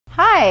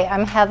Hi,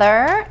 I'm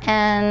Heather,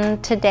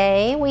 and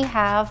today we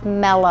have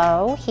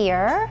Melo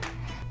here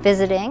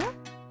visiting.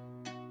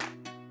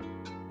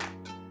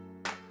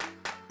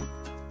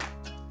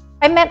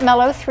 I met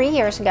Melo 3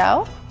 years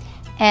ago,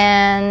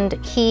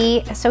 and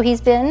he's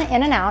been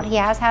in and out. He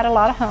has had a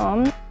lot of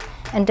homes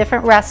and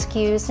different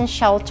rescues and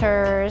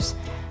shelters,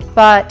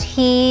 but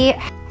he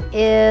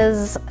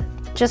is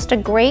just a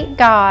great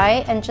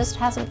guy and just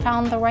hasn't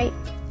found the right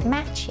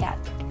match yet.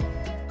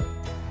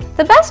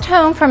 The best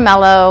home for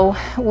Melo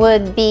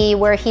would be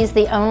where he's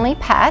the only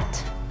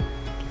pet,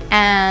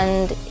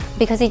 and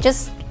because he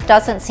just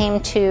doesn't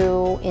seem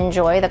to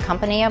enjoy the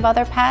company of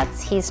other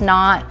pets. He's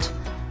not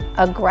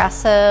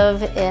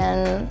aggressive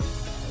in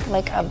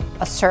like a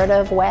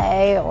assertive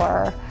way,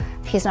 or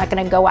he's not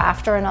going to go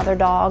after another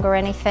dog or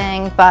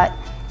anything, but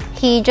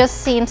he just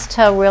seems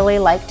to really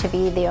like to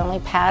be the only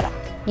pet.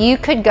 You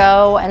could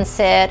go and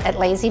sit at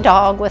Lazy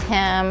Dog with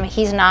him.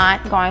 He's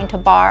not going to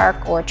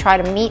bark or try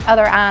to meet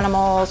other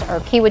animals, or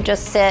he would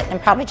just sit and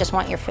probably just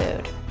want your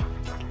food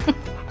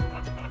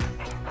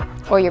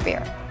or your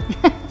beer.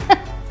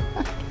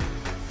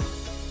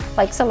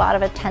 Likes a lot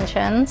of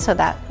attention, so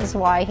that is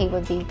why he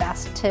would be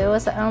best too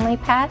as the only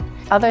pet.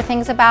 Other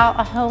things about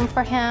a home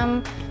for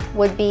him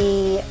would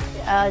be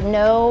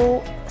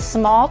no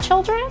small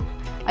children.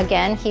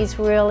 Again, he's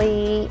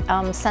really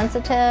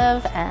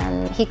sensitive,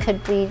 and he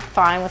could be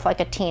fine with like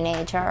a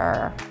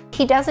teenager.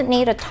 He doesn't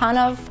need a ton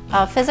of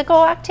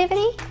physical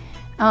activity.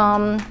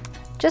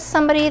 Just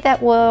somebody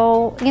that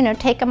will,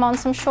 take him on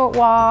some short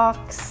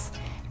walks,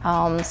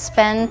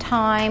 spend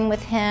time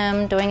with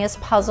him doing his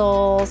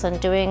puzzles and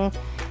doing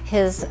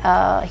his,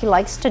 he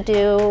likes to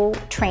do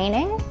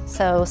training,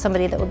 so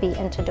somebody that would be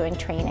into doing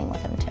training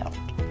with him too.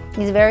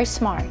 He's very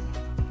smart.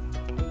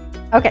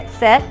 Okay,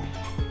 sit.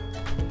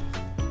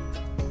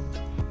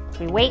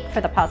 We wait for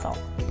the puzzle.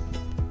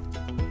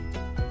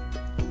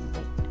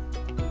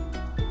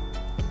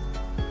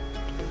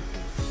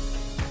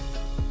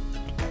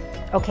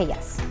 Okay,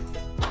 yes.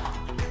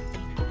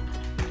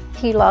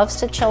 He loves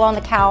to chill on the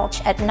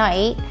couch at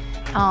night,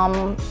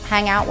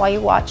 hang out while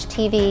you watch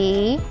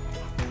TV.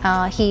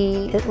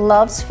 He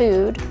loves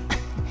food.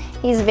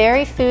 He's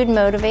very food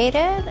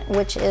motivated,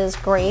 which is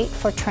great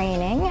for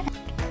training.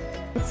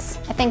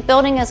 I think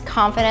building his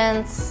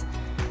confidence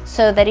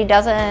so that he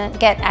doesn't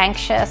get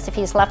anxious if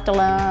he's left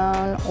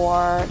alone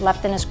or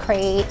left in his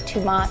crate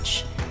too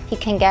much. He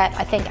can get,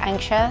 I think,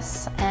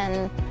 anxious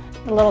and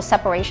a little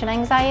separation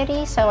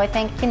anxiety. So I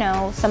think,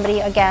 somebody,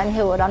 again,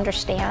 who would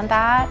understand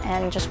that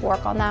and just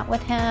work on that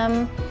with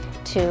him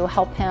to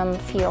help him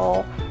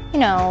feel,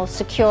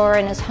 secure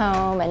in his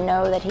home and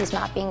know that he's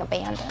not being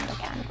abandoned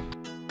again.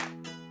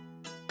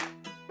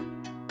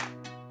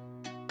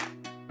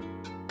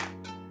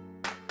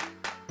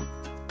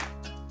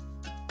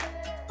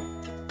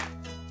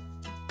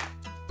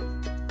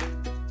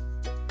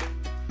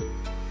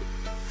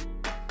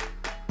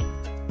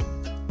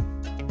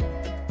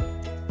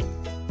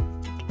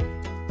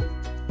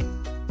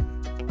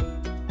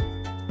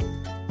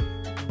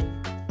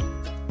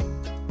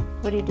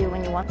 What do you do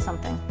when you want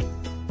something?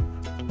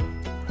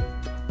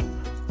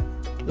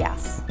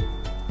 Yes.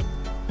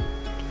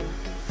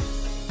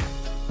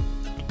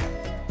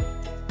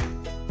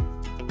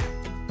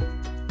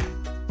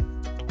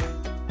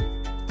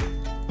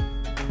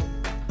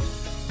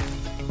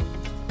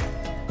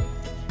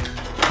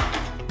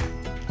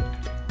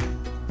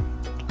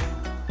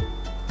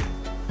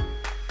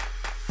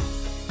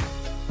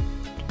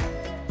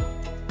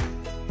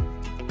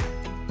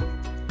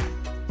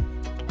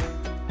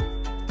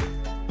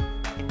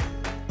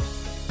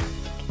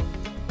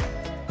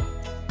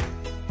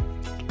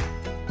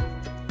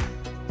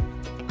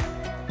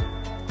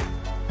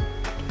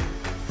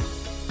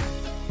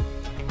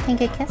 Can I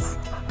get a kiss?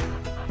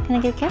 Can I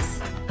get a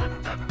kiss?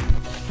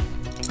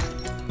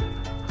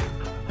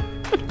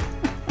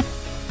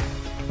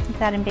 Is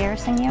that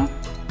embarrassing you? Am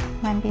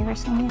I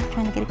embarrassing you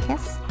trying to get a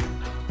kiss?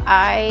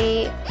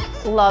 I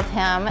love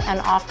him, and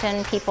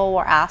often people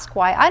will ask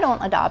why I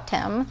don't adopt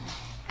him,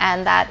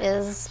 and that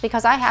is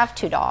because I have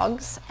 2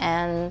 dogs,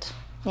 and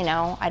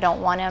I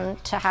don't want him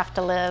to have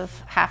to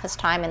live half his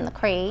time in the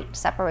crate,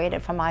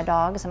 separated from my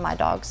dogs, and my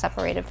dogs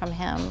separated from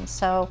him.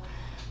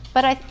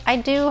 But I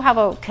do have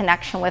a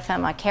connection with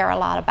him. I care a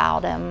lot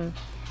about him,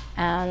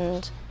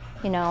 and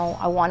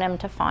I want him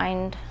to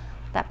find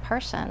that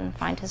person,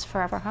 find his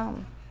forever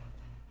home.